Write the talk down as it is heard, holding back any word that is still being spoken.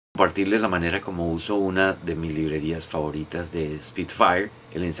compartirles la manera como uso una de mis librerías favoritas de Spitfire,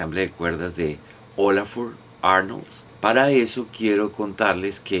 el ensamble de cuerdas de Olafur Arnolds. Para eso quiero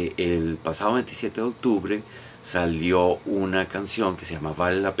contarles que el pasado 27 de octubre salió una canción que se llama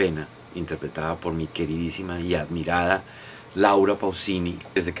Vale la Pena, interpretada por mi queridísima y admirada Laura Pausini.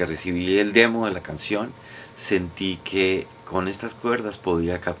 Desde que recibí el demo de la canción, sentí que con estas cuerdas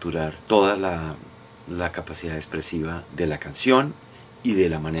podía capturar toda la capacidad expresiva de la canción y de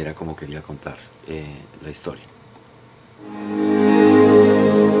la manera como quería contar la historia.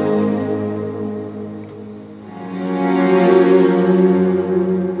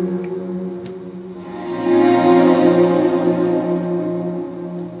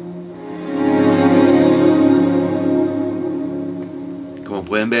 Como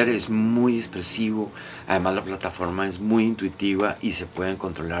pueden ver, es muy expresivo. Además, la plataforma es muy intuitiva y se pueden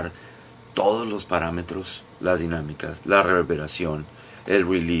controlar todos los parámetros, las dinámicas, la reverberación, el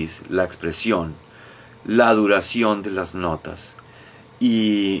release, la expresión, la duración de las notas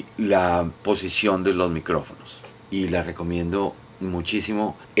y la posición de los micrófonos. Y la recomiendo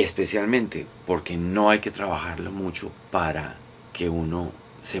muchísimo, especialmente porque no hay que trabajarlo mucho para que uno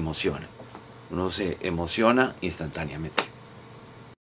se emocione. Uno se emociona instantáneamente.